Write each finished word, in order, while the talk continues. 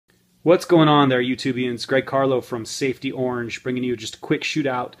What's going on there, YouTubians? Greg Carlo from Safety Orange, bringing you just a quick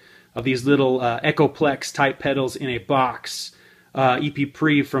shootout of these little Echoplex type pedals in a box. EP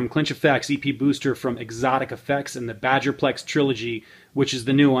Pre from ClinchFX, EP Booster from Xotic Effects, and the Badgerplex Trilogy, which is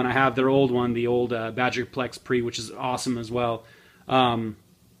the new one. I have their old one, the old Badgerplex Pre, which is awesome as well.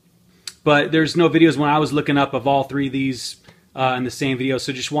 But there's no videos when I was looking up of all three of these in the same video,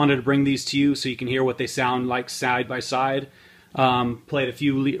 so just wanted to bring these to you so you can hear what they sound like side by side. Played a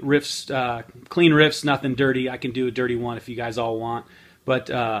few riffs, clean riffs, nothing dirty. I can do a dirty one if you guys all want. But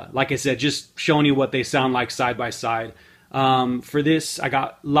like I said, just showing you what they sound like side by side. For this, I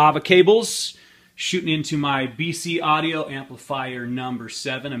got lava cables shooting into my BC Audio amplifier number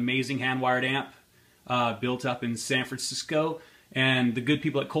 7, amazing hand-wired amp built up in San Francisco. And the good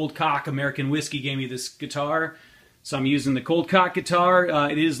people at Cold Cock American Whiskey gave me this guitar. So I'm using the Cold Cock guitar.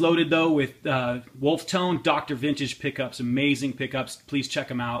 It is loaded though with Wolf Tone Dr. Vintage pickups, amazing pickups. Please check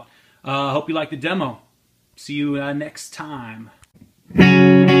them out. Hope you like the demo. See you next time.